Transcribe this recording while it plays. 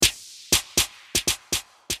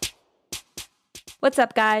What's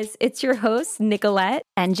up, guys? It's your host, Nicolette.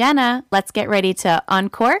 And Jenna. Let's get ready to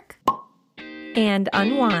uncork and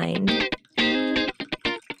unwind.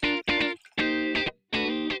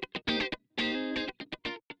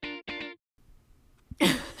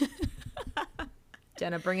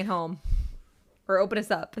 Jenna, bring it home. Or open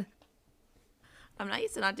us up. I'm not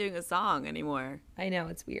used to not doing a song anymore. I know,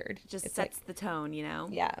 it's weird. It just sets the tone, you know?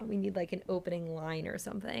 Yeah, we need like an opening line or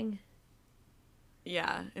something.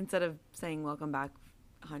 Yeah, instead of saying welcome back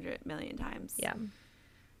 100 million times. Yeah.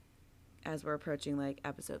 As we're approaching like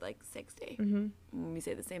episode like 60. Mm-hmm. We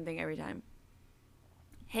say the same thing every time.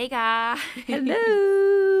 Hey, guys.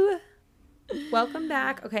 Hello. Welcome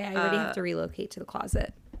back. Okay, I already have to relocate to the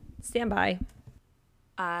closet. Stand by.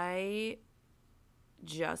 I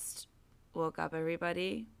just woke up,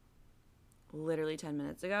 everybody, literally 10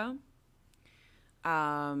 minutes ago.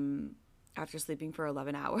 After sleeping for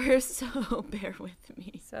 11 hours, so bear with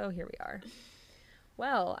me. So here we are.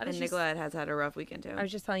 Well, Nicolette has had a rough weekend too. I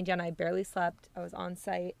was just telling Jenna I barely slept. I was on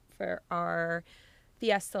site for our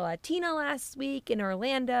Fiesta Latina last week in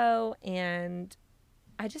Orlando, and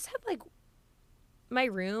I just had like, my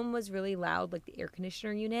room was really loud, like the air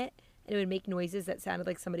conditioner unit, and it would make noises that sounded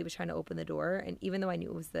like somebody was trying to open the door. And even though I knew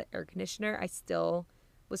it was the air conditioner, I still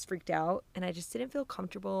was freaked out, and I just didn't feel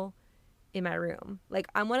comfortable in my room. Like,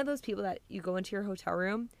 I'm one of those people that you go into your hotel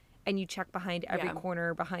room and you check behind every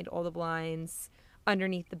corner, behind all the blinds,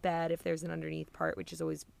 underneath the bed if there's an underneath part, which is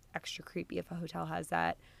always extra creepy if a hotel has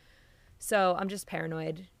that. So I'm just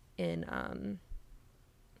paranoid in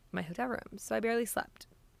my hotel room. So I barely slept.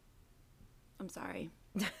 I'm sorry.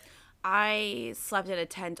 I slept in a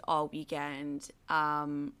tent all weekend,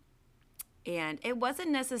 and it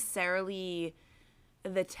wasn't necessarily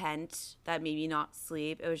the tent that made me not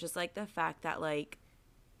sleep. It was just like the fact that like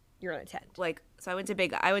you're in a tent. Like, so I went to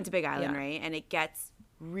Big Island, right? And it gets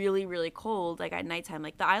really, really cold like at nighttime.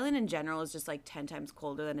 Like the island in general is just like 10 times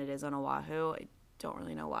colder than it is on Oahu. I don't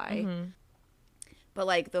really know why. Mm-hmm. But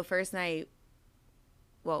like the first night,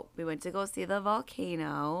 well, we went to go see the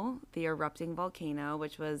volcano, the erupting volcano,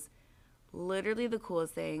 which was literally the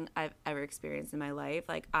coolest thing I've ever experienced in my life.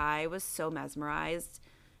 Like, I was so mesmerized.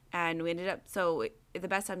 And we ended up, so the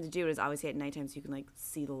best time to do it is obviously at nighttime so you can like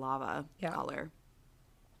see the lava color.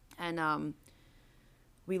 And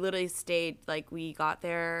we literally stayed, like, we got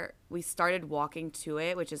there, we started walking to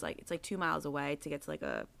it, which is like, it's like 2 miles away to get to like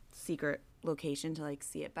a secret location to like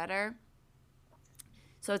see it better.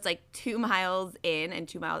 So it's like 2 miles in and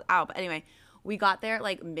 2 miles out. But anyway, we got there at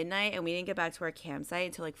like midnight and we didn't get back to our campsite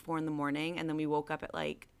until like 4 a.m. And then we woke up at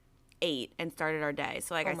like 8 and started our day.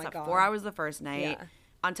 So like I slept 4 hours the first night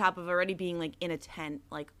on top of already being like in a tent,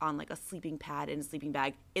 like on like a sleeping pad in a sleeping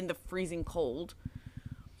bag in the freezing cold.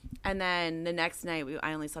 And then the next night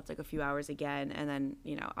I only slept like a few hours again. And then,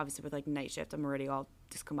 you know, obviously with like night shift, I'm already all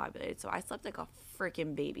discombobulated. So I slept like a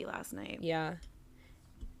freaking baby last night. Yeah.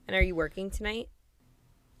 And are you working tonight?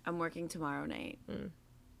 I'm working tomorrow night.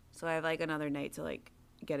 So I have like another night to like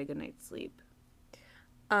get a good night's sleep.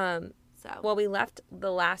 Well, we left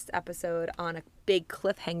the last episode on a big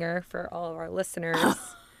cliffhanger for all of our listeners.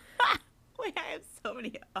 Wait, I have so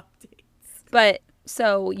many updates. But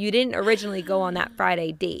so you didn't originally go on that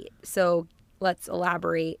Friday date. So let's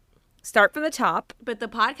elaborate. Start from the top. But the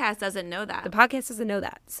podcast doesn't know that. The podcast doesn't know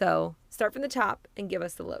that. So start from the top and give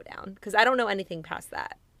us the lowdown, because I don't know anything past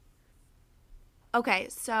that. Okay,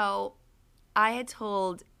 so I had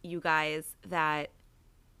told you guys that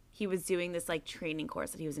he was doing this like training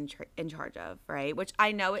course that he was in charge of, right? Which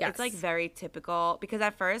I know it's like very typical, because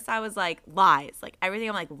at first I was like, lies, like everything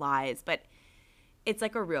I'm like lies, but it's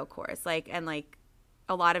like a real course, like, and like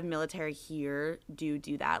a lot of military here do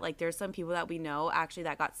that. Like there's some people that we know actually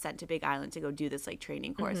that got sent to Big Island to go do this like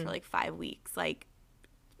training course for like 5 weeks, like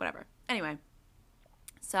whatever. Anyway,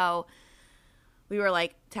 so we were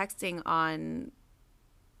like texting on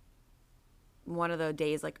one of the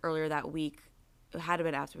days like earlier that week. It had to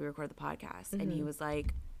been after we recorded the podcast. And he was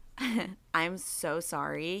like, I'm so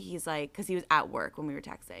sorry. He's like, because he was at work when we were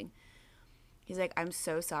texting. He's like, I'm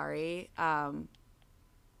so sorry. Something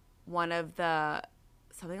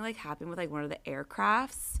like happened with like one of the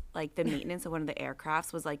aircrafts, like the maintenance of one of the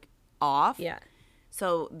aircrafts was like off. Yeah.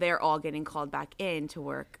 So they're all getting called back in to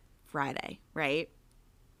work Friday, right?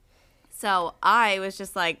 So I was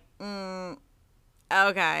just like,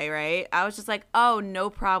 okay, right? I was just like, oh, no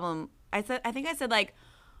problem. I think I said like,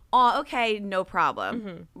 oh, okay, no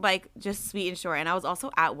problem. Like just sweet and short. And I was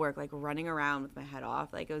also at work, like running around with my head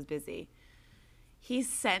off. Like I was busy. He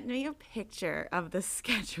sent me a picture of the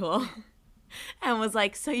schedule and was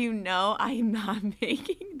like, so you know I'm not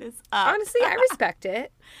making this up. Honestly, I respect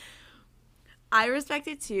it. I respect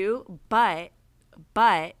it too, but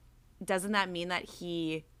But doesn't that mean that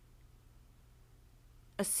he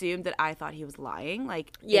assumed that I thought he was lying?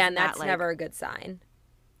 Like, Yeah, isn't and that's that, like, never a good sign.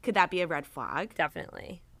 could that be a red flag?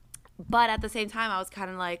 Definitely. But at the same time, I was kind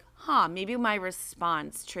of like, maybe my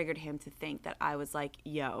response triggered him to think that I was like,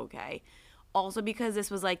 yeah, okay. Also because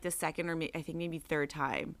this was like the second or I think maybe third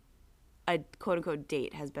time a quote unquote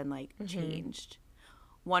date has been like changed.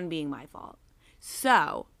 One being my fault.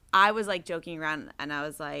 So I was like joking around and I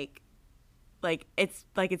was like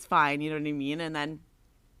it's fine, you know what I mean? And then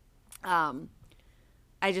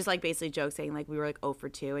I just like basically joked saying like we were like 0 for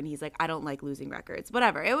 2 and he's like, I don't like losing records.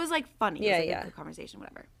 Whatever. It was like funny. Yeah, it was, like, yeah. a conversation,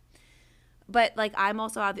 whatever. But like I'm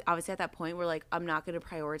also obviously at that point where like I'm not going to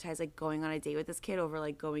prioritize like going on a date with this kid over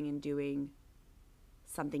like going and doing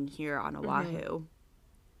something here on Oahu.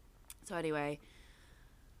 So anyway,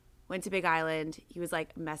 went to Big Island. He was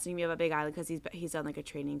like messaging me about Big Island because he's done like a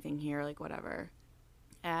training thing here, like whatever.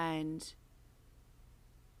 And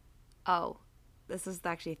this is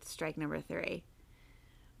actually strike number 3.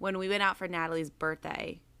 When we went out for Natalie's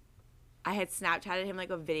birthday, I had Snapchatted him like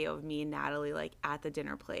a video of me and Natalie like at the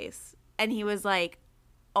dinner place. And he was like,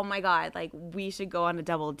 oh my God, like we should go on a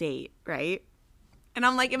double date, right? And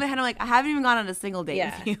I'm like, in my head, I'm like, I haven't even gone on a single date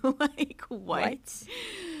with you. Like, what?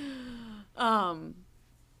 And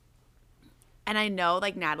I know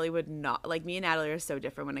like Natalie would not, like me and Natalie are so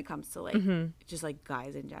different when it comes to like just like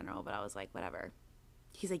guys in general. But I was like, whatever.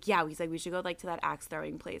 He's like, yeah. He's like, we should go like to that axe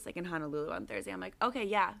throwing place like in Honolulu on Thursday. I'm like, okay,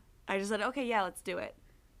 yeah. I just said, okay, yeah, let's do it.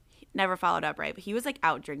 He never followed up, right? But he was like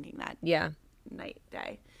out drinking that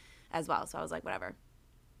day as well. So I was like, whatever.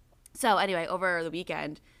 So anyway, over the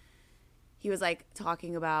weekend, he was like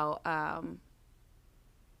talking about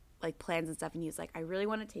like plans and stuff, and he was like, I really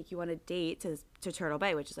want to take you on a date to Turtle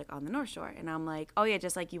Bay, which is like on the North Shore. And I'm like, oh yeah,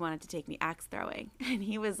 just like you wanted to take me axe throwing. And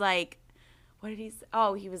he was like, what did he say?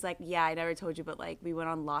 Oh, he was like, yeah, I never told you, but like we went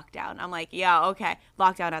on lockdown. I'm like, yeah, okay,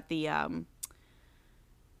 lockdown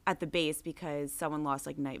at the base because someone lost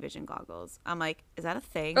like night vision goggles. I'm like, is that a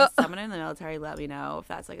thing? Someone in the military, let me know if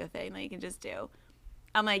that's like a thing that you can just do.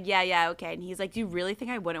 I'm like, yeah, okay. And he's like, do you really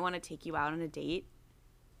think I wouldn't want to take you out on a date?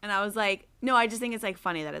 And I was like, no, I just think it's like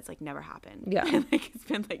funny that it's like never happened. Yeah. And like it's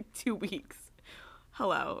been like 2 weeks.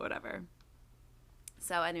 Hello, whatever.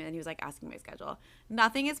 So anyway, and he was like asking my schedule.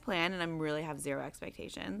 Nothing is planned and I really have zero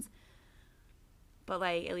expectations. But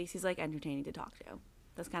like at least he's like entertaining to talk to.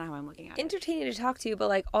 That's kind of how I'm looking at it. Entertaining to talk to, but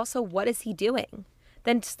like also what is he doing?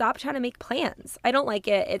 Then stop trying to make plans. I don't like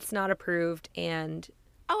it. It's not approved and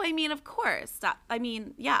oh, I mean, of course. Stop. I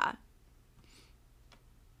mean, yeah.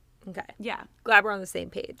 okay. Yeah. Glad we're on the same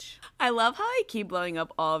page. I love how I keep blowing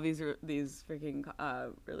up all of these freaking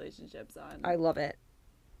relationships on I love it.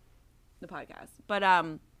 the podcast. But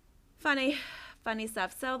funny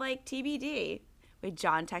stuff. So like TBD. Wait,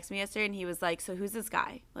 John texted me yesterday and he was like, so who's this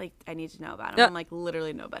guy? Like, I need to know about him. I'm like,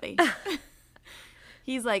 literally nobody.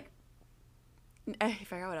 He's like, I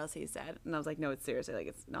forgot what else he said. And I was like, no, it's seriously, like,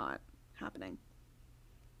 it's not happening.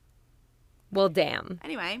 Well, damn.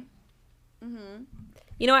 Anyway.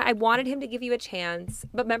 You know what? I wanted him to give you a chance,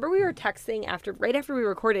 but remember we were texting right after we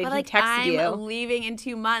recorded. But he like, texted you. I'm leaving in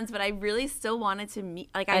 2 months, but I really still wanted to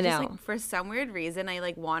meet. Like, I just know. like for some weird reason, I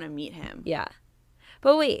like want to meet him. Yeah,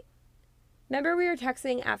 but wait. Remember we were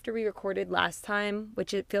texting after we recorded last time,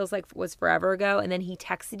 which it feels like was forever ago, and then he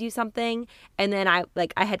texted you something, and then I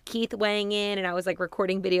had Keith weighing in, and I was like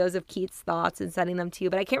recording videos of Keith's thoughts and sending them to you,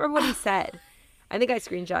 but I can't remember what he said. I think I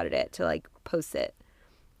screenshotted it to like post it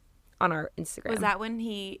on our Instagram. Was that when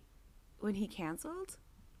he canceled?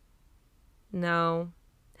 No.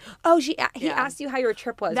 Oh, he asked you how your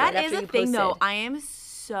trip was. That right is after a you thing, though. posted. I am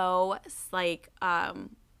so like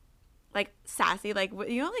sassy. Like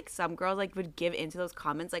you know, like some girls like would give into those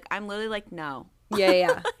comments. Like I'm literally like no.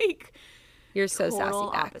 Yeah. Like You're so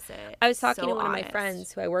total sassy back. opposite. I was talking So to one of my honest.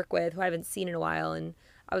 friends who I work with who I haven't seen in a while, and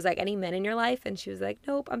I was like, any men in your life? And she was like,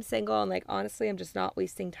 nope, I'm single. And like, honestly, I'm just not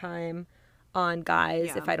wasting time on guys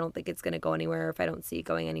Yeah. if I don't think it's going to go anywhere, if I don't see it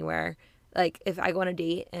going anywhere. Like, if I go on a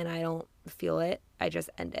date and I don't feel it, I just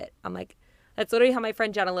end it. I'm like, that's literally how my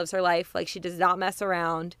friend Jenna lives her life. Like, she does not mess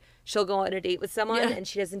around. She'll go on a date with someone and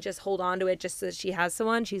she doesn't just hold on to it just so that she has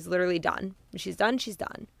someone. She's literally done. When she's done, she's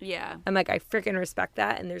done. Yeah. I'm like, I freaking respect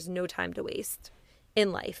that, and there's no time to waste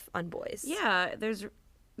in life on boys. Yeah, there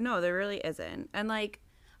really isn't. And like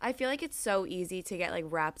I feel like it's so easy to get like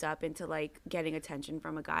wrapped up into like getting attention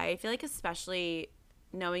from a guy. I feel like especially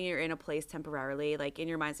knowing you're in a place temporarily, like in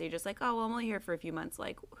your mindset you're just like, oh well, I'm only here for a few months,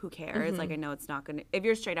 like who cares? Like I know it's not gonna, if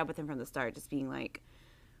you're straight up with him from the start, just being like,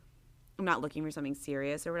 I'm not looking for something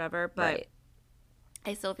serious or whatever. But Right.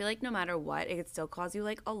 I still feel like no matter what, it could still cause you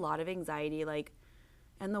like a lot of anxiety, like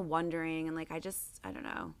and the wondering, and like I don't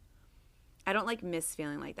know. I don't like miss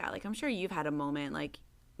feeling like that. Like I'm sure you've had a moment like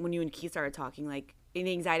when you and Keith started talking, like in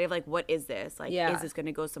the anxiety of like, what is this? Like, Yeah. is this going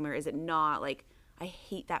to go somewhere? Is it not? Like, I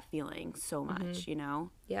hate that feeling so much, you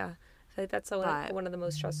know? Yeah. I feel like that's one of the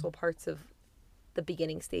most stressful parts of the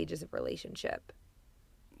beginning stages of relationship.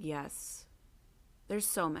 Yes. There's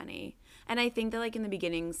so many. And I think that like in the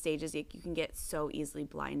beginning stages, like, you can get so easily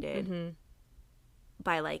blinded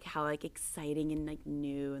by like how like exciting and like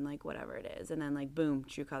new and like whatever it is. And then like, boom,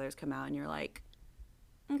 true colors come out and you're like,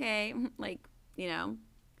 okay, like, you know,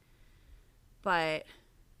 but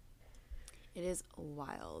it is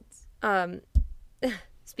wild.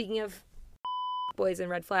 Speaking of boys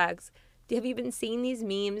and red flags, have you been seeing these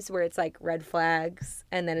memes where it's like red flags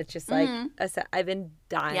and then it's just like I've been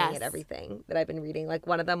dying at everything that I've been reading. Like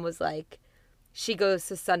one of them was like she goes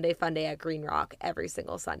to Sunday Fun Day at Green Rock every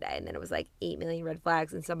single Sunday, and then it was like 8 million red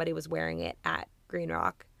flags, and somebody was wearing it at Green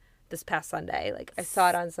Rock this past Sunday. Like I saw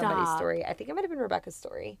it on somebody's story. I think it might have been Rebecca's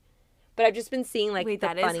story. But I've just been seeing like the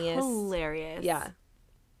funniest. That is hilarious. Yeah.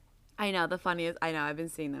 I know, the funniest. I know, I've been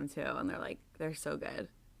seeing them too, and they're so good.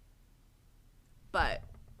 But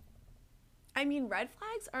I mean, red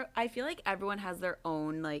flags are, I feel like everyone has their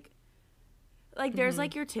own like there's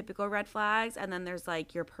like your typical red flags, and then there's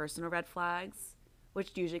like your personal red flags,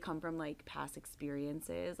 which usually come from like past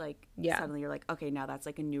experiences. Like suddenly you're like, okay, now that's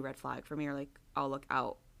like a new red flag for me, or like I'll look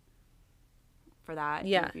out for that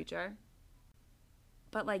in the future.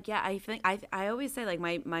 But like, yeah, I think I always say like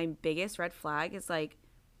my biggest red flag is like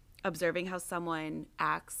observing how someone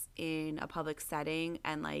acts in a public setting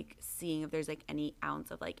and like seeing if there's like any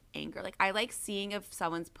ounce of like anger. Like I like seeing if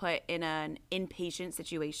someone's put in an impatient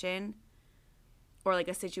situation or like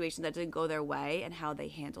a situation that didn't go their way and how they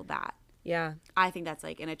handle that. Yeah. I think that's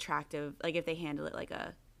like an attractive, like if they handle it like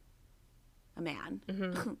a man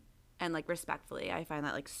and like respectfully, I find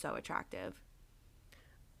that like so attractive.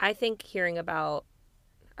 I think hearing about,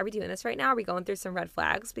 are we doing this right now? Are we going through some red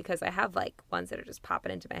flags? Because I have like ones that are just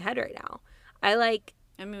popping into my head right now. I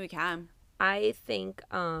mean, we can. I think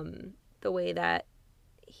the way that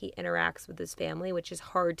he interacts with his family, which is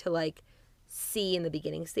hard to like see in the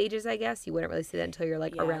beginning stages, I guess. You wouldn't really see that until you're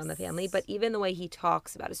like around the family. But even the way he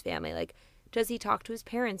talks about his family, like does he talk to his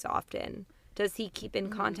parents often? Does he keep in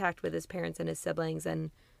contact with his parents and his siblings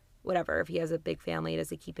and whatever? If he has a big family, does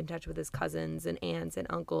he keep in touch with his cousins and aunts and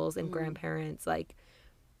uncles and grandparents? Like,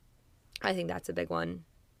 I think that's a big one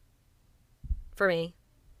for me.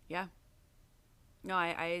 Yeah. No,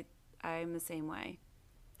 I'm the same way.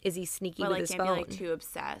 Is he sneaky but with his can't phone? Be like too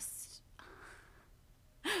obsessed.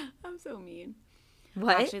 I'm so mean.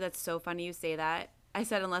 What? Actually, that's so funny you say that. I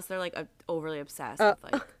said unless they're like overly obsessed with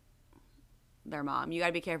like their mom. You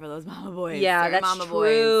gotta be careful of those mama boys. Yeah, Certain that's mama true.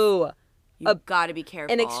 Boys, you gotta be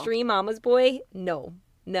careful. An extreme mama's boy? No.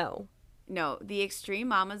 No, the extreme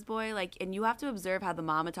mama's boy, like, and you have to observe how the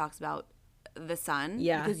mama talks about the son.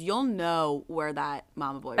 Yeah. Because you'll know where that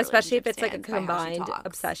mama boy especially if it's like a combined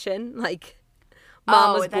obsession. Like,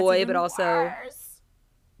 mama's boy, but also worse.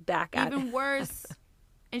 Back at even worse.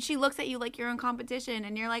 And she looks at you like you're in competition,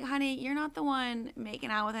 and you're like, honey, you're not the one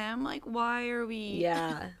making out with him. Like, why are we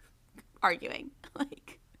arguing?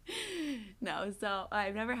 Like, no. So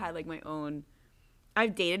I've never had like my own.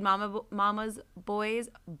 I've dated mama's boys,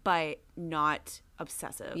 but not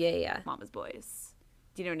obsessive. Yeah. Mama's boys.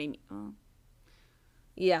 Do you know what I mean? Oh.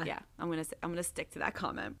 Yeah. Yeah. I'm gonna stick to that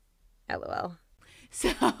comment. LOL.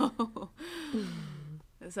 So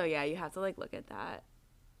yeah, you have to like look at that.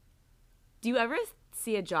 Do you ever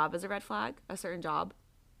see a job as a red flag? A certain job?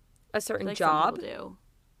 A certain like job? Some people do.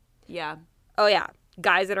 Yeah. Oh yeah.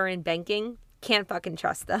 Guys that are in banking, can't fucking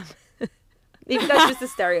trust them. Maybe that's just a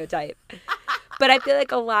stereotype. But I feel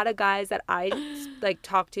like a lot of guys that I like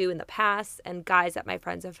talked to in the past and guys that my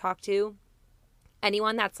friends have talked to,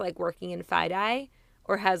 anyone that's like working in FIDI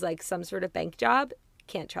or has like some sort of bank job,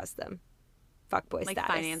 can't trust them. Fuckboy like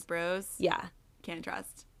status. Finance bros. Yeah. Can't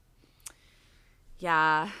trust.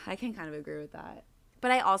 Yeah, I can kind of agree with that. But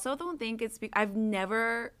I also don't think it's I've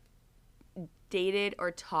never dated or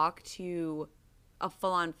talked to a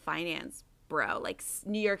full-on finance bro, like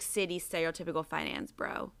New York City stereotypical finance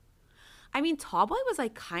bro. I mean, Tallboy was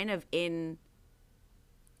like kind of in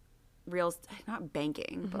not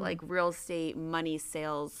banking, but like real estate, money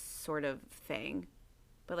sales sort of thing.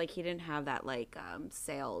 But like he didn't have that like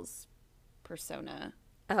sales persona.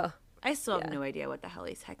 Oh. I still have no idea what the hell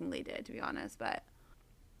he technically did, to be honest, but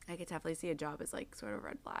I could definitely see a job as like sort of a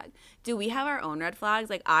red flag. Do we have our own red flags?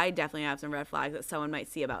 Like I definitely have some red flags that someone might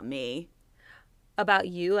see about me. About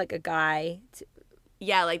you, like a guy.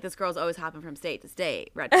 Yeah, like this girl's always hopping from state to state.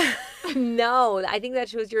 Red flag. No, I think that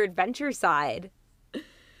shows your adventure side.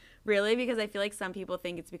 Really? Because I feel like some people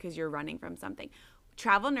think it's because you're running from something.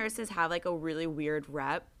 Travel nurses have like a really weird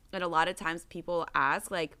rep. And a lot of times people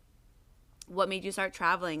ask, like, what made you start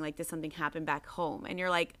traveling? Like, did something happen back home? And you're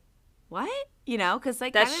like, what? You know? Because,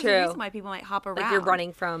 like, That's that is true. the reason why people might hop around. Like you're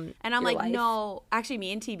running from And I'm your like, life. no. Actually,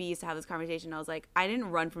 me and TB used to have this conversation. I was like, I didn't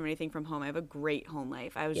run from anything from home. I have a great home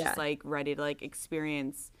life. I was Yeah. just, like, ready to, like,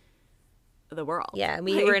 experience the world. Yeah, and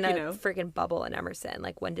we Like, were in a you know? freaking bubble in Emerson.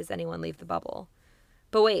 Like, when does anyone leave the bubble?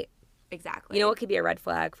 But wait, Exactly. you know what could be a red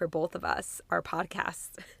flag for both of us? Our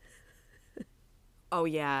podcast. Oh,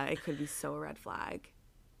 yeah. It could be so a red flag.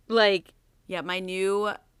 Like, Yeah, my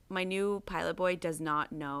new pilot boy does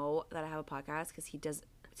not know that I have a podcast because he does,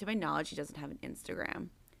 to my knowledge, he doesn't have an Instagram.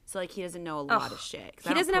 So, like, he doesn't know a lot of shit. 'Cause I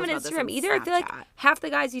he don't doesn't have an post about this Instagram on either. I feel like Snapchat. half the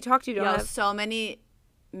guys you talk to don't Yo, have. so many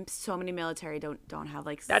military don't have,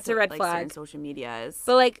 like, That's a red like, flag. certain social medias.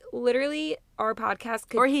 But, like, literally, our podcast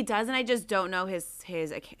could. Or he does, and I just don't know his you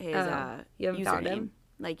haven't username. found him?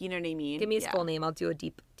 Like, you know what I mean? Give me his Yeah. full name. I'll do a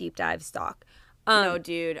deep dive stalk. No,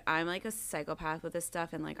 dude, I'm like a psychopath with this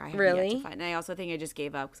stuff, and like I have yet Really? to find. And I also think I just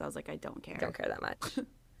gave up because I was like, I don't care. Don't care that much.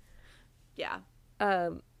 Yeah. I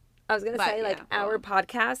was gonna But, say, like, yeah, our well.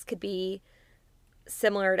 podcast could be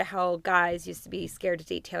similar to how guys used to be scared to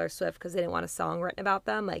date Taylor Swift because they didn't want a song written about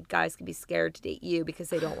them. Like, guys could be scared to date you because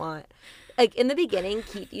they don't want. Like, in the beginning,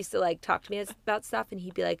 Keith used to, like, talk to me about stuff, and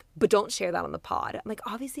he'd be like, but don't share that on the pod. I'm like,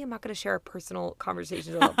 obviously, I'm not going to share personal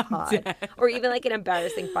conversations on the pod. Or even, like, an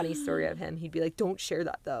embarrassing, funny story of him. He'd be like, don't share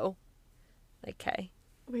that, though. Like, okay.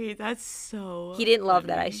 Wait, that's so. He didn't love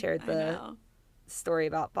that I funny. shared I the know. story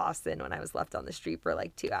about Boston when I was left on the street for,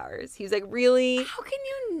 like, 2 hours. He was like, really?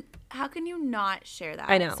 How can you not share that?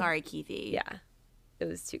 I know. Sorry, Keithy. Yeah. It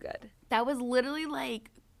was too good. That was literally like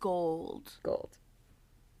gold. Gold.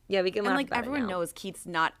 Yeah, we can And laugh like about it everyone now. knows Keith's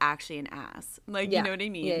not actually an ass. Like, Yeah. you know what I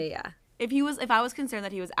mean? Yeah. If I was concerned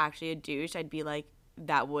that he was actually a douche, I'd be like,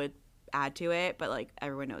 that would add to it. But like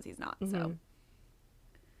everyone knows he's not. Mm-hmm. So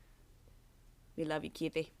we love you,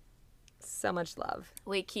 Keithy. So much love.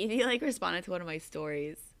 Wait, Keithy like responded to one of my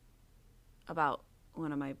stories about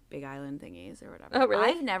one of my Big Island thingies or whatever. Oh, really?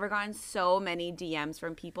 I've never gotten so many DMs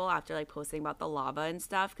from people after like posting about the lava and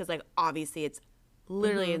stuff because like obviously it's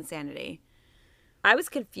literally insanity. I was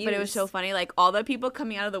confused. But it was so funny, like all the people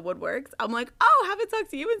coming out of the woodworks. I'm like, oh, haven't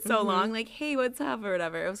talked to you in so long. Like, hey, what's up or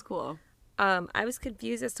whatever. It was cool. I was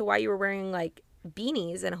confused as to why you were wearing like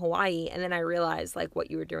beanies in Hawaii, and then I realized like what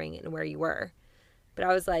you were doing and where you were. But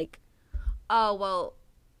I was like, Oh well,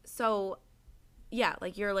 so yeah,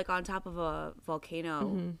 like you're like on top of a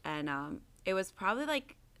volcano, and it was probably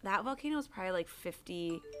like that volcano was probably like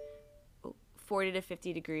 40 to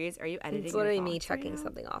 50 degrees. Are you editing? it's your literally me thoughts right checking now?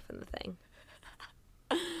 something off in the thing.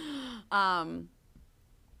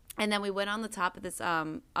 And then we went on the top of this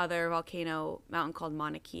other volcano mountain called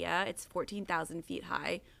Mauna Kea. It's 14,000 feet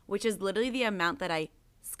high, which is literally the amount that I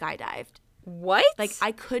skydived. What? Like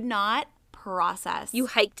I could not process you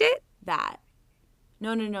hiked it? that.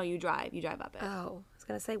 No, you drive up it. Oh, I was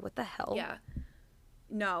gonna say, what the hell? Yeah.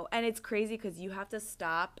 No, and it's crazy because you have to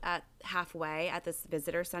stop at halfway at this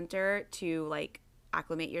visitor center to like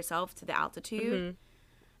acclimate yourself to the altitude.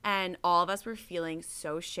 And all of us were feeling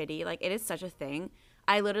so shitty. Like it is such a thing.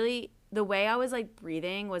 The way I was like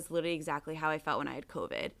breathing was literally exactly how I felt when I had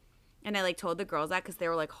COVID. And I like told the girls that because they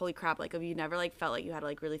were like, holy crap, like if you never like felt like you had to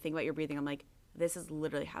like really think about your breathing, I'm like, this is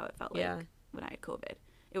literally how it felt like Yeah. when I had COVID.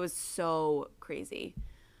 It was so crazy.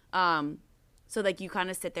 So like you kind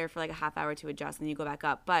of sit there for like a half hour to adjust and then you go back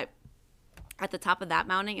up. But at the top of that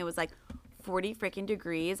mountain, it was like 40 freaking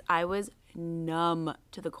degrees. I was numb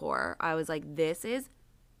to the core. I was like, this is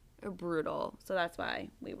brutal. So that's why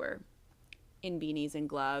we were in beanies and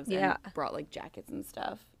gloves Yeah. and brought like jackets and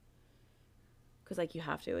stuff. Because like you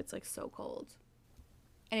have to. It's like so cold.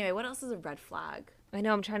 Anyway, what else is a red flag? I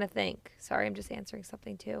know. I'm trying to think. Sorry, I'm just answering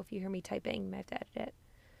something too. If you hear me typing, you might have to edit it.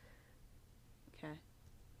 Okay.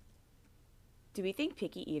 Do we think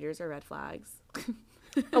picky eaters are red flags?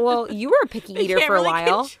 Oh, well, you were a picky eater can't for a really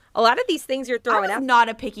while. A lot of these things you're I throwing was out. not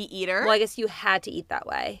a picky eater. Well, I guess you had to eat that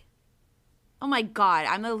way. Oh my god,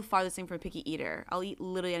 I'm the farthest thing from a picky eater. I'll eat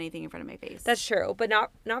literally anything in front of my face. That's true, but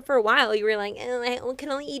not for a while. You were like, I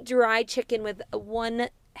can only eat dry chicken with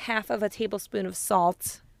 1/2 of a tablespoon of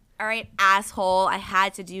salt. All right, asshole. I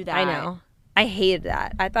had to do that. I know. I hated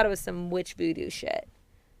that. I thought it was some witch voodoo shit.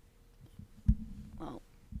 Well,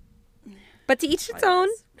 But to each its own.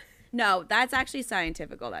 no, that's actually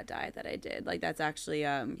scientific. All that diet that I did, like that's actually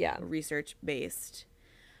Yeah. research based.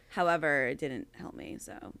 However, it didn't help me,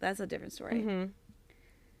 so that's a different story. Mm-hmm.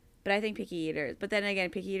 But I think picky eaters. But then again,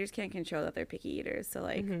 picky eaters can't control that they're picky eaters. So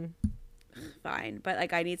like, fine. But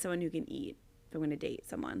like, I need someone who can eat. if I'm going to date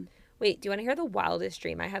someone. Wait, do you want to hear the wildest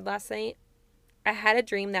dream I had last night? I had a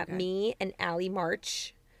dream that Okay. me and Allie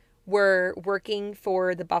March were working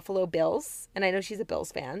for the Buffalo Bills. And I know she's a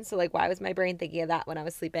Bills fan. So, like, why was my brain thinking of that when I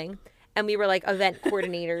was sleeping? And we were, like, event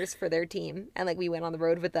coordinators for their team. And, like, we went on the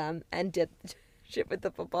road with them and did shit with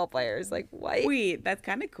the football players. Like, what? Wait, that's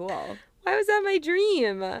kind of cool. Why was that my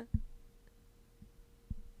dream?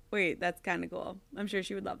 Wait, that's kind of cool. I'm sure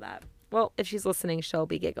she would love that. Well, if she's listening, she'll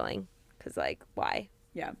be giggling. Because, like, why?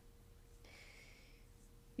 Yeah.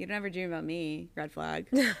 You don't ever dream about me. Red flag.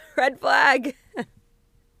 Red flag.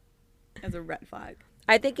 As a red flag.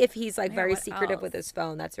 I think if he's, like, Yeah, very what secretive else? with his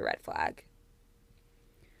phone, that's a red flag.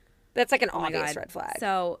 That's, like, an Oh my obvious God. red flag.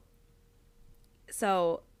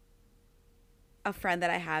 So a friend that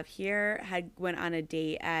I have here had went on a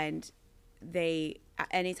date, and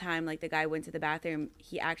anytime like the guy went to the bathroom,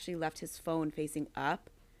 he actually left his phone facing up,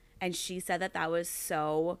 and she said that was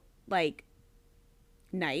so like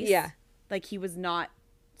nice. Yeah. Like he was not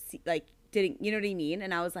like didn't, you know what I mean?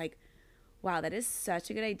 And I was like, wow, that is such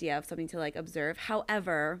a good idea of something to like observe.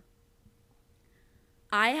 However,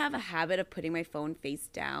 I have a habit of putting my phone face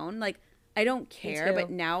down. Like I don't care, too. but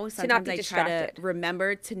now not sometimes be I try to distracted.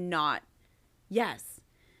 remember to not. Yes.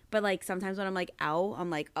 But like sometimes when I'm like out, I'm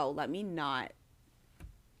like, oh, let me not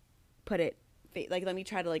put it like let me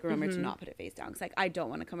try to like remember to not put it face down, because like I don't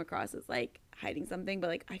want to come across as like hiding something, but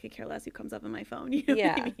like I could care less who comes up on my phone. You know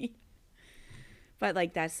what I mean? But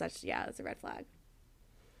like that's that's a red flag.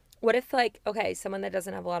 What if, like, okay, someone that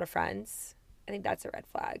doesn't have a lot of friends? I think that's a red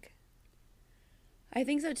flag. I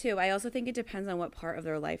think so too. I also think it depends on what part of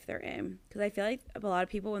their life they're in, because I feel like a lot of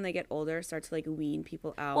people when they get older start to like wean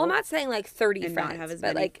people out. Well, I'm not saying like 30 and friends, not have as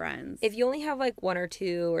but many like friends. if you only have like 1 or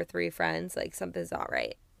 2 or 3 friends, like something's not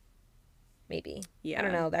right. Maybe. Yeah. I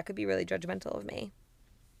don't know. That could be really judgmental of me.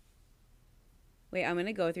 Wait, I'm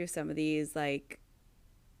gonna go through some of these like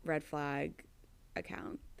red flag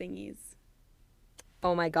account thingies.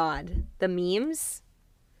 Oh my God. The memes?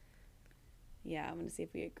 Yeah, I'm gonna see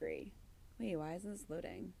if we agree. Wait, why isn't this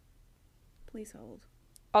loading? Please hold.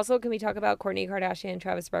 Also, can we talk about Kourtney Kardashian and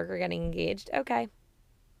Travis Barker getting engaged? Okay.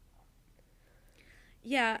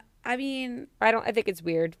 Yeah, I mean, I think it's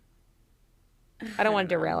weird. I don't want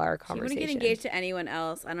to know. derail our He conversation. wouldn't get engaged to anyone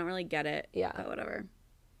else. I don't really get it. Yeah. But whatever.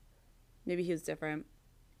 Maybe he was different.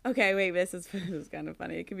 Okay, wait, this is kind of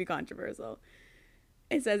funny. It could be controversial.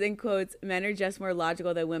 It says, in quotes, men are just more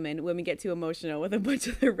logical than women. Women get too emotional with a bunch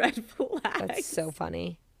of the red flags. That's so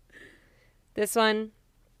funny. This one,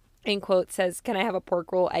 in quote, says, "Can I have a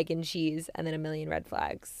pork roll, egg, and cheese?" And then a million red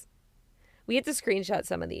flags. We had to screenshot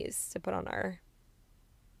some of these to put on our...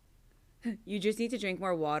 You just need to drink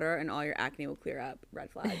more water and all your acne will clear up.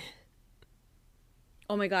 Red flag.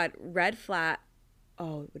 Oh my God. Red flag.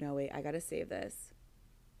 Oh, no, wait. I got to save this.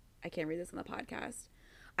 I can't read this on the podcast.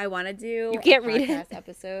 I want to do You can't a read it. podcast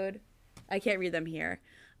episode. I can't read them here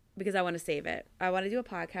because I want to save it. I want to do a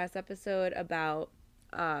podcast episode about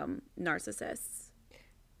narcissists.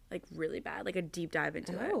 Like really bad. Like a deep dive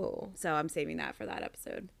into it. Oh. So I'm saving that for that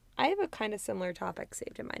episode. I have a kind of similar topic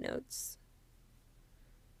saved in my notes.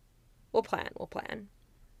 We'll plan.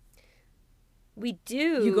 We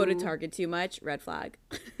do... You go to Target too much. Red flag.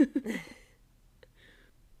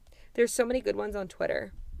 There's so many good ones on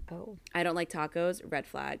Twitter. Oh. I don't like tacos. Red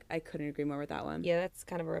flag. I couldn't agree more with that one. Yeah, that's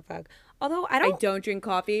kind of a red flag. Although I I don't drink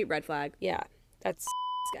coffee. Red flag. Yeah, that's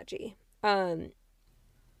sketchy. I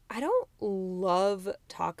don't love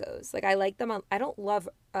tacos. Like I like them on... I don't love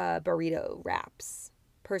burrito wraps,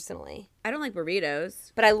 personally. I don't like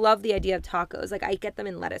burritos. But I love the idea of tacos. Like I get them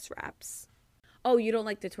in lettuce wraps. Oh, you don't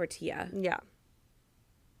like the tortilla. Yeah.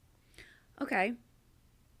 Okay.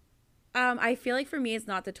 I feel like for me, it's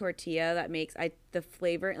not the tortilla that makes the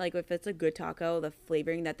flavor. Like if it's a good taco, the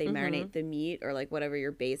flavoring that they marinate the meat or like whatever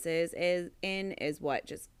your base is what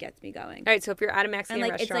just gets me going. All right, so if you're at a Mexican And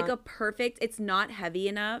like restaurant... it's like a perfect. It's not heavy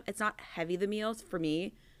enough. It's not heavy the meals for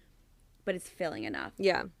me, but it's filling enough.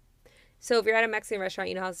 Yeah. So if you're at a Mexican restaurant,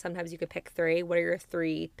 you know how sometimes you could pick 3. What are your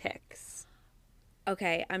 3 picks?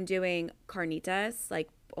 Okay, I'm doing carnitas, like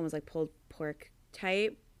almost like pulled pork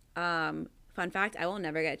type. Fun fact, I will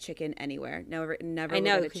never get chicken anywhere. Never I know, will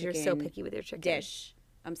get a because you're so chicken picky with your chicken. dish.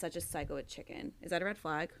 I'm such a psycho with chicken. Is that a red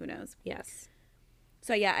flag? Who knows? Yes.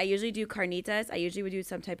 So yeah, I usually do carnitas. I usually would do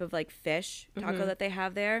some type of like fish taco that they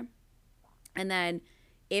have there. And then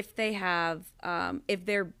if they have, if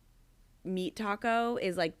their meat taco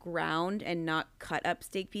is like ground and not cut up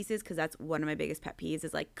steak pieces, because that's one of my biggest pet peeves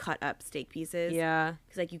is like cut up steak pieces. Yeah.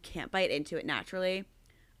 Because like you can't bite into it naturally.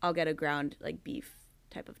 I'll get a ground like beef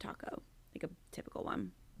type of taco, like a typical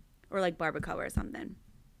one, or like barbacoa or something.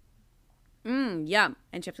 Yum.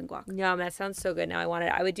 And chips and guac. Yum, that sounds so good. Now I want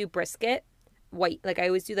it. I would do brisket, white. Like I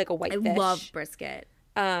always do like a white fish. I love brisket.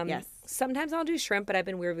 Yes. Sometimes I'll do shrimp, but I've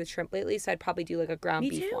been weird with shrimp lately, so I'd probably do like a ground Me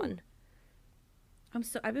beef too. one.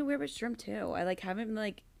 I've been weird with shrimp too. I like haven't been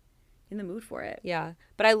like in the mood for it. Yeah,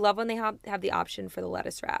 but I love when they have the option for the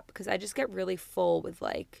lettuce wrap because I just get really full with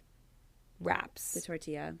like wraps. The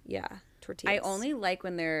tortilla. Yeah, tortillas. I only like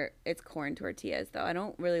when it's corn tortillas though. I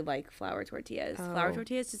don't really like flour tortillas. Flour Oh.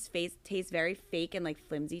 tortillas just taste very fake and like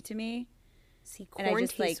flimsy to me. see and I corn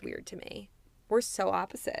just, tastes like- weird to me. We're so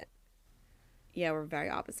opposite. Yeah, we're very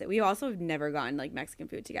opposite. We also have never gotten like Mexican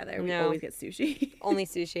food together. We No. always get sushi. Only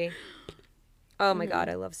sushi. Oh my god,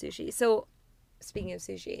 I love sushi. So, speaking of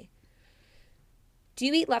sushi, do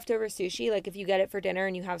you eat leftover sushi? Like if you get it for dinner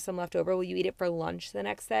and you have some left over, will you eat it for lunch the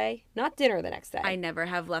next day? Not dinner the next day. I never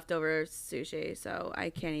have leftover sushi, so I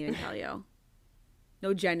can't even tell you.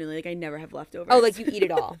 No, genuinely, like I never have leftovers. Oh, like you eat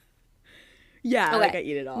it all. yeah, Okay. like I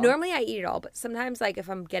eat it all. Normally I eat it all, but sometimes like if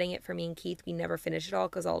I'm getting it for me and Keith, we never finish it all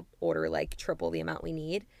because I'll order like triple the amount we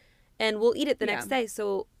need, and we'll eat it the next day.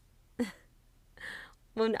 So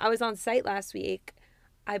when I was on site last week,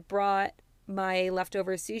 I brought my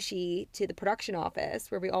leftover sushi to the production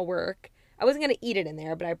office where we all work. I wasn't gonna eat it in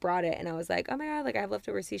there, but I brought it and I was like, oh my god, like I have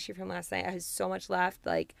leftover sushi from last night. I had so much left.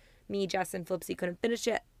 Like me, Jess, and Flipsy couldn't finish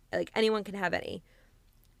it. Like anyone can have any.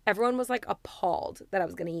 Everyone was like appalled that I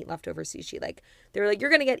was gonna eat leftover sushi. Like they were like, "You're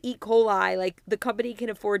gonna get E. coli. Like the company can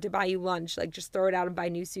afford to buy you lunch. Like just throw it out and buy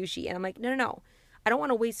new sushi." And I'm like, no. I don't want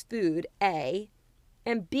to waste food. A,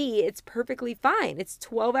 and B, it's perfectly fine. It's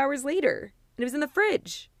 12 hours later, and it was in the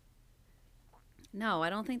fridge. No, I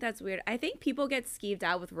don't think that's weird. I think people get skeeved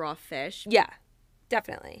out with raw fish. Yeah,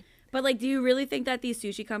 definitely. But like, do you really think that these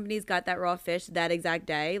sushi companies got that raw fish that exact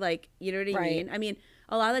day? Like, you know what I Right. mean? I mean,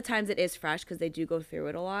 a lot of the times it is fresh because they do go through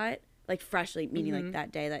it a lot. Like freshly, meaning like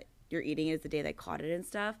that day that you're eating is the day they caught it and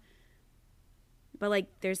stuff. But like,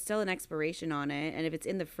 there's still an expiration on it, and if it's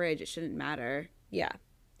in the fridge, it shouldn't matter. Yeah,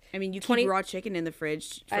 I mean, you 20 keep raw chicken in the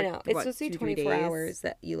fridge. For, I know. It's what, supposed to be 2-3 24 days? hours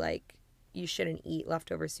that you shouldn't eat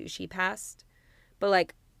leftover sushi past. But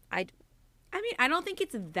like, I mean, I don't think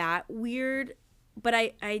it's that weird, but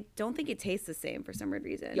I don't think it tastes the same for some weird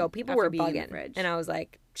reason. yo, people after were being in the bugging, fridge. and I was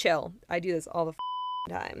like, chill. I do this all the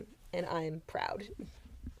time, and I'm proud.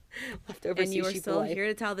 Leftover And you are sushi for still life. here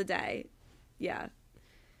to tell the day. Yeah.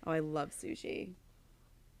 Oh, I love sushi.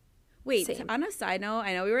 Wait, Same. on a side note,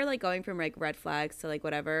 I know we were like going from like red flags to like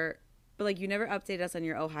whatever, but like you never updated us on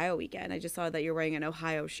your Ohio weekend. I just saw that you're wearing an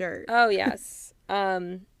Ohio shirt. Oh yes.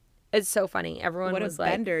 It's so funny. Everyone What a was like,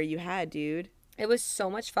 bender you had, dude. it was so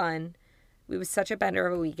much fun. It was such a bender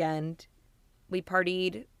of a weekend. We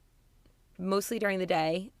partied mostly during the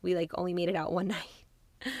day. We like only made it out one night,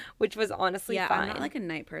 which was honestly Yeah, fine. I'm not like a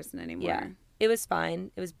night person anymore. Yeah, it was fine.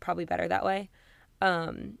 It was probably better that way.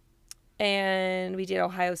 And we did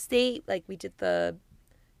Ohio State. Like we did the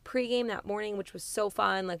pregame that morning, which was so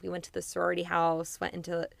fun. Like we went to the sorority house, went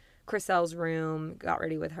into Chriselle's room, got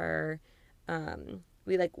ready with her.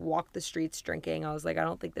 We like walked the streets drinking. I was like, I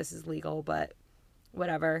don't think this is legal, but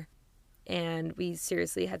whatever. And we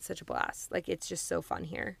seriously had such a blast. Like it's just so fun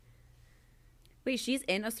here. Wait, she's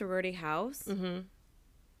in a sorority house? Mm-hmm.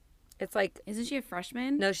 It's like, Isn't she a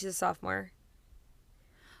freshman? no, she's a sophomore.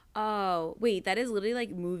 Oh, wait, that is literally like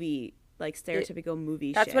movie, like stereotypical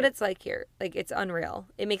movie That's shit. what it's like here. Like it's unreal.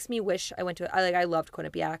 It makes me wish I went to. I loved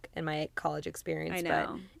Quinnipiac and my college experience. I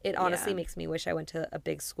know. But it honestly Yeah. makes me wish I went to a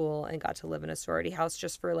big school and got to live in a sorority house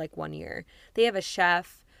just for like 1 year. They have a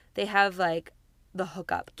chef. They have like the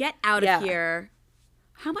hookup. Get out Yeah. of here.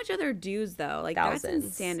 How much are their dues though? Like Thousands.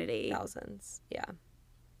 that's insanity. Thousands. Yeah.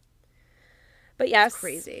 But yes,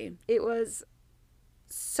 Crazy. it was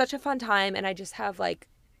such a fun time, and I just have like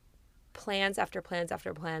plans after plans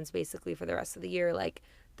after plans basically for the rest of the year. Like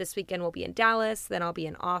this weekend we'll be in Dallas, then I'll be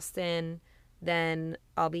in Austin, then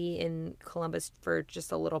I'll be in Columbus for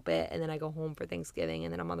just a little bit, and then I go home for Thanksgiving,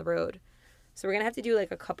 and then I'm on the road. So we're gonna have to do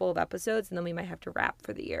like a couple of episodes, and then we might have to wrap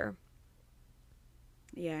for the year.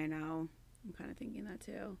 Yeah, I know. I'm kind of thinking that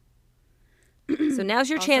too. So now's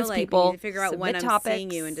your Also, chance, like, we people. need to figure out when Submit I'm topics. seeing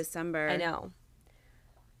you in December. I know.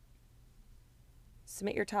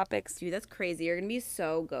 Submit your topics. Dude, that's crazy. You're gonna be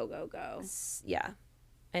so go. Yeah,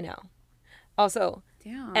 I know. Also,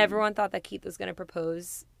 Damn. everyone thought that Keith was going to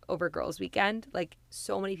propose over Girls Weekend. Like,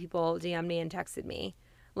 so many people DM'd me and texted me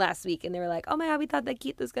last week, and they were like, "Oh my god, we thought that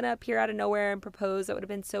Keith was going to appear out of nowhere and propose. That would have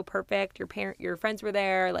been so perfect. Your friends were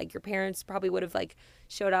there. Like, your parents probably would have like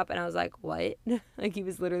showed up." And I was like, "What?" Like, he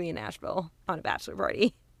was literally in Nashville on a bachelor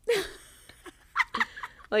party.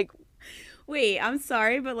 Like, Wait, I'm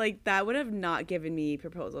sorry, but like that would have not given me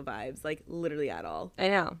proposal vibes, like literally at all. I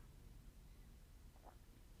know.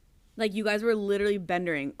 Like, you guys were literally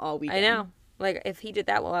bendering all weekend. I know. Like, if he did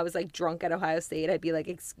that while I was, like, drunk at Ohio State, I'd be like,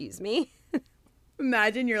 excuse me?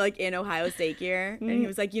 Imagine you're, like, in Ohio State gear, and he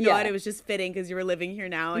was like, you know what, Yeah. it was just fitting because you were living here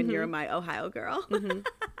now, and you're my Ohio girl.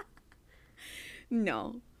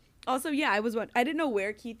 No. Also, yeah, I didn't know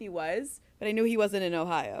where Keithy was, but I knew he wasn't in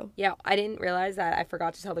Ohio. Yeah, I didn't realize that. I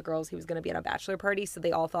forgot to tell the girls he was going to be at a bachelor party, so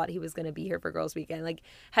they all thought he was going to be here for Girls Weekend. Like,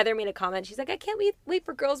 Heather made a comment. She's like, I can't wait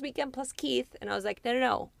for Girls Weekend plus Keith. And I was like,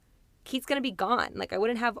 no. Keith's going to be gone. Like, I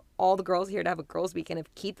wouldn't have all the girls here to have a Girls Weekend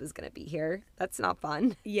if Keith was going to be here. That's not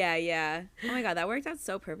fun. Yeah. Oh, my God, that worked out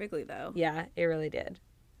so perfectly, though. Yeah, it really did.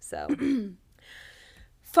 So,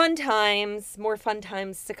 fun times. More fun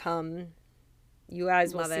times to come. You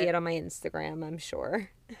guys will Love see it. it on my Instagram, I'm sure.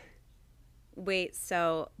 Wait,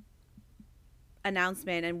 so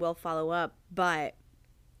announcement, and we'll follow up, but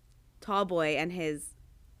Tallboy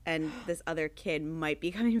and this other kid might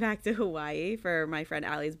be coming back to Hawaii for my friend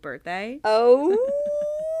Allie's birthday. Oh,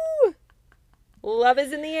 love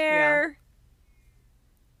is in the air.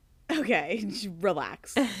 Okay,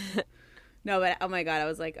 relax. No, but oh my God, I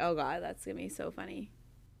was like, oh God, that's gonna be so funny.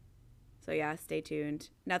 So yeah, stay tuned.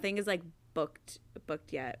 Nothing is like booked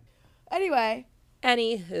yet. Anyway,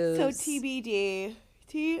 Anywho. so TBD.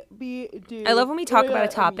 I love when we talk about a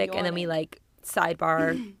topic and then we like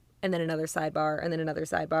sidebar and then another sidebar and then another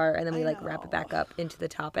sidebar and then we like wrap it back up into the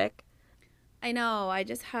topic. I know. I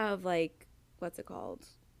just have like, what's it called?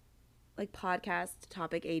 Like podcast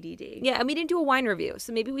topic ADD. Yeah, and we didn't do a wine review,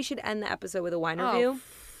 so maybe we should end the episode with a wine review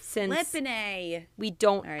since Flippin' we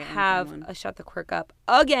don't All right, I'm have done one. a Shut the Quirk Up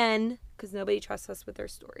again because nobody trusts us with their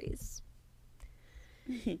stories.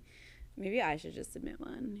 Maybe I should just submit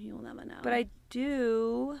one. You'll never know. But I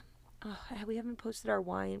do. Oh, we haven't posted our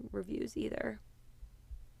wine reviews either.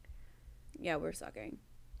 Yeah, we're sucking.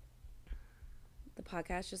 The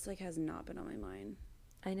podcast just like has not been on my mind.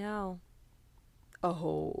 I know.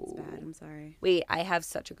 Oh. It's bad. I'm sorry. Wait, I have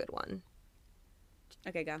such a good one.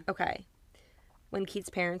 Okay, go. Okay. When Keith's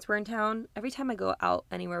parents were in town, every time I go out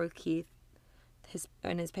anywhere with Keith, his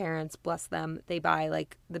parents, bless them, they buy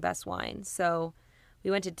like the best wine. So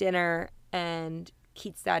we went to dinner and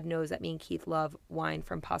Keith's dad knows that me and Keith love wine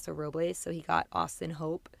from Paso Robles. So he got Austin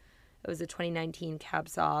Hope. It was a 2019 Cab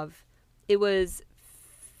Sauv. It was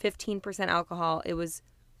 15% alcohol. It was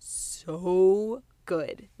so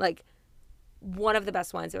good. Like one of the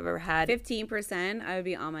best wines I've ever had. 15%, I would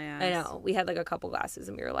be on my ass. I know. We had like a couple glasses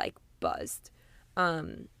and we were like buzzed.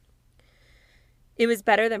 It was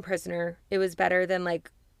better than Prisoner. It was better than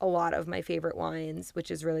like a lot of my favorite wines,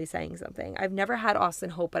 which is really saying something. I've never had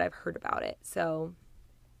Austin Hope, but I've heard about it. So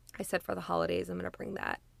I said for the holidays, I'm going to bring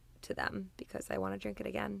that to them because I want to drink it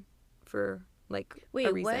again for like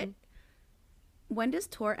a reason. What? When does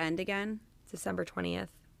tour end again? December 20th.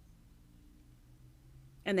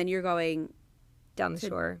 And then you're going Down the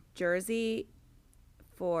shore Jersey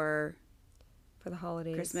for for the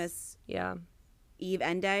holidays. Christmas Yeah. Eve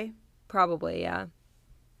end day. Probably, yeah.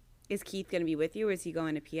 Is Keith going to be with you or is he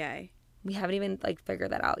going to PA? We haven't even like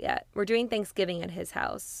figured that out yet. We're doing Thanksgiving at his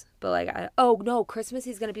house, but like, oh no, Christmas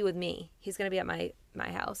he's gonna be with me. He's gonna be at my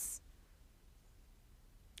house.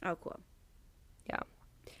 Oh, cool. Yeah.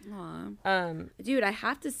 Aw. Dude, I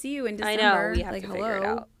have to see you in December. I know we have like, to figure it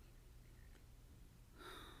out.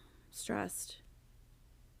 Stressed.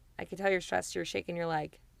 I can tell you're stressed. You're shaking your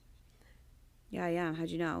leg. Yeah, I am. How'd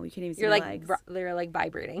you know? You can't even see You're my like legs. they're like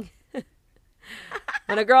vibrating.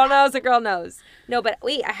 When a girl knows, a girl knows. No, but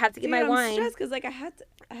wait, I have to get Dude, my I'm wine. stressed because like I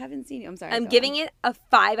haven't seen you. I'm sorry. I'm go giving on. it a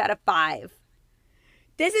 5 out of 5.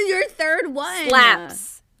 This is your third one.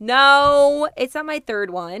 Slaps. No, it's not my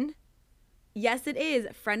third one. Yes, it is.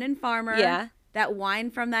 Friend and Farmer. Yeah. That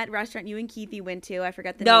wine from that restaurant you and Keithy went to. I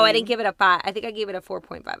forgot the name. No, I didn't give it a 5. I think I gave it a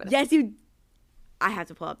 4.5 out of 5. Yes, you. I have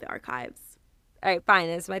to pull up the archives. All right, fine.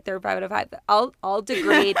 It's my third 5 out of 5. I'll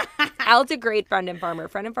degrade. I'll degrade Friend and Farmer.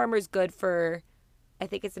 Friend and Farmer is good for, I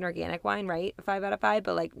think it's an organic wine, right? A 5 out of 5.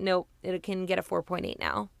 But like, nope, it can get a 4.8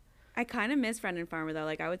 now. I kind of miss Friend and Farmer though.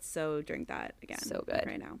 Like I would so drink that again. So good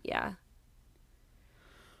right now. Yeah.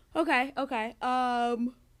 Okay.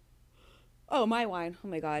 Oh, my wine. Oh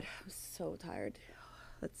my God, I'm so tired.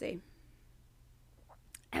 Let's see.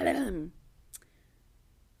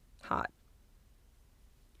 Hot.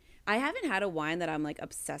 I haven't had a wine that I'm like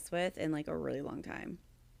obsessed with in like a really long time.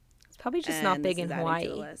 It's probably just not And big this in is adding to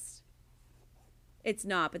the Hawaii. list. It's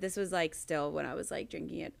not, but this was like still when I was like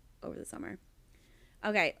drinking it over the summer.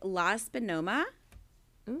 Okay, La Spinoma.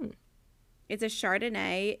 Mm. It's a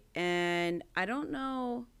Chardonnay, and I don't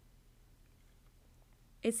know.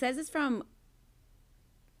 It says it's from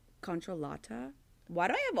Controlata. Why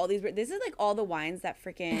do I have all these? This is like all the wines that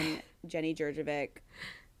freaking Jenny Jurjevic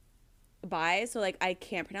by, so like I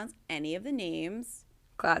can't pronounce any of the names.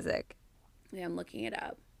 Classic. Yeah, I'm looking it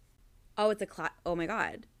up. Oh, it's oh my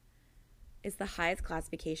God. It's the highest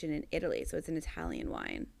classification in Italy, so it's an Italian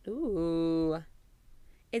wine. Ooh.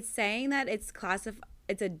 It's saying that it's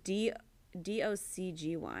it's a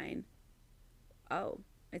DOCG wine. Oh,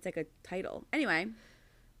 it's like a title. Anyway,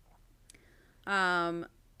 I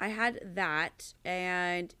had that,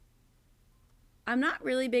 and I'm not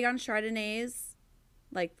really big on Chardonnays,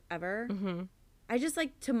 like, ever. Mm-hmm. I just,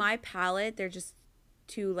 like, to my palate, they're just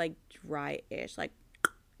too, like, dry-ish, like,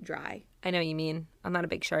 dry. I know what you mean. I'm not a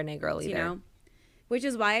big Chardonnay girl either. You know? Which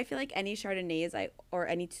is why I feel like any Chardonnays or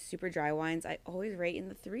any super dry wines, I always rate in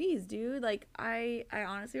the 3s, dude. Like, I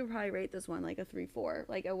honestly would probably rate this one, like, a 3-4.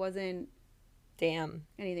 Like, it wasn't... Damn.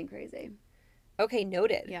 anything crazy. Okay,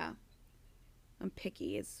 noted. Yeah. I'm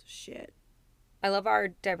picky as shit. I love our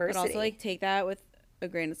diversity. But also, like, take that with a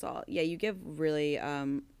grain of salt. Yeah, you give really,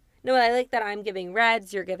 No, I like that I'm giving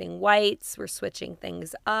reds, you're giving whites. We're switching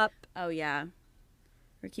things up. oh, yeah.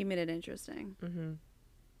 We're keeping it interesting. Mm-hmm.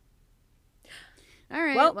 All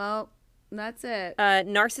right, well, that's it.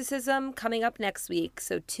 Narcissism coming up next week,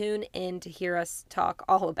 so tune in to hear us talk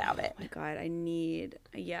all about it. Oh, my God,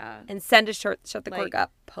 yeah. And send a shut the Like- cork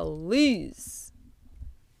up, please.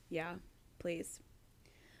 Yeah, please.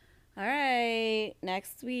 All right,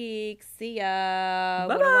 next week. See ya.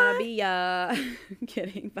 What do I want to be ya?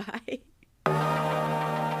 Kidding, bye.